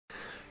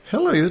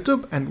Hello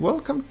YouTube and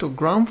welcome to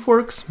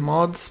Groundworks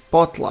Mod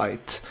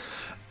Spotlight.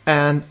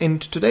 And in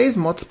today's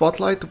Mod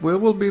Spotlight we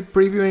will be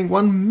previewing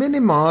one mini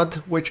mod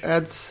which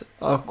adds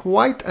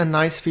quite a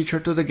nice feature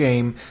to the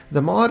game.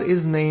 The mod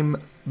is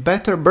named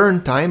Better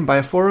Burn Time by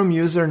a forum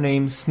user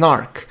named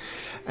Snark.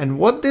 And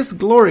what this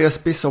glorious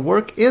piece of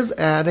work is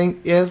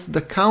adding is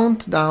the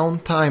countdown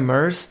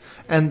timers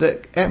and the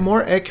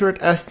more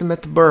accurate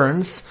estimate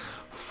burns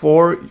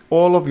for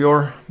all of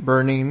your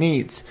burning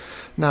needs.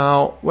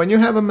 Now, when you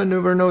have a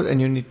maneuver node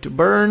and you need to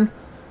burn,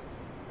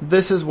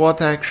 this is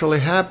what actually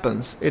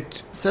happens.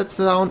 It sets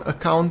down a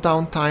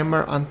countdown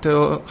timer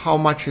until how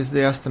much is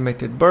the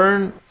estimated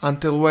burn,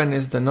 until when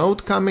is the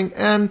node coming,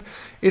 and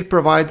it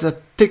provides a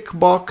tick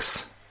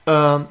box,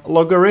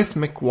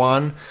 logarithmic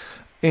one,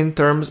 in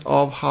terms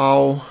of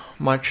how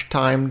much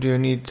time do you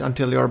need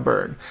until your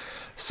burn.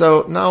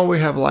 So now we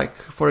have, like,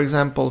 for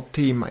example,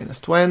 t minus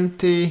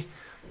 20,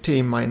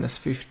 t minus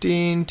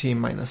 15, t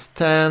minus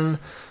 10,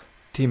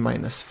 t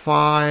minus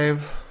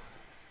 5,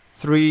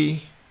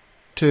 3,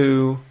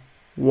 2,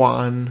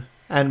 1,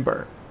 and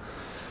burn.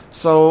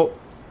 So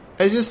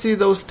as you see,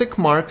 those tick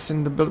marks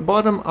in the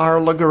bottom are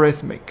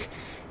logarithmic.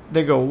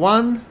 They go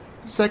 1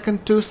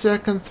 second, 2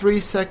 second, 3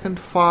 second,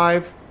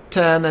 5,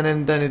 10,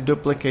 and then it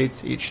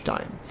duplicates each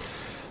time.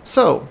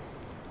 So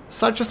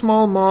such a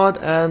small mod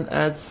and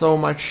adds so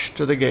much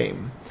to the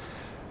game.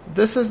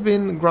 This has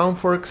been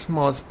Groundworks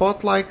Mod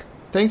Spotlight.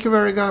 Thank you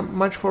very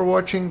much for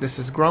watching. This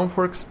is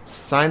Groundworks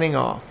signing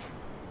off.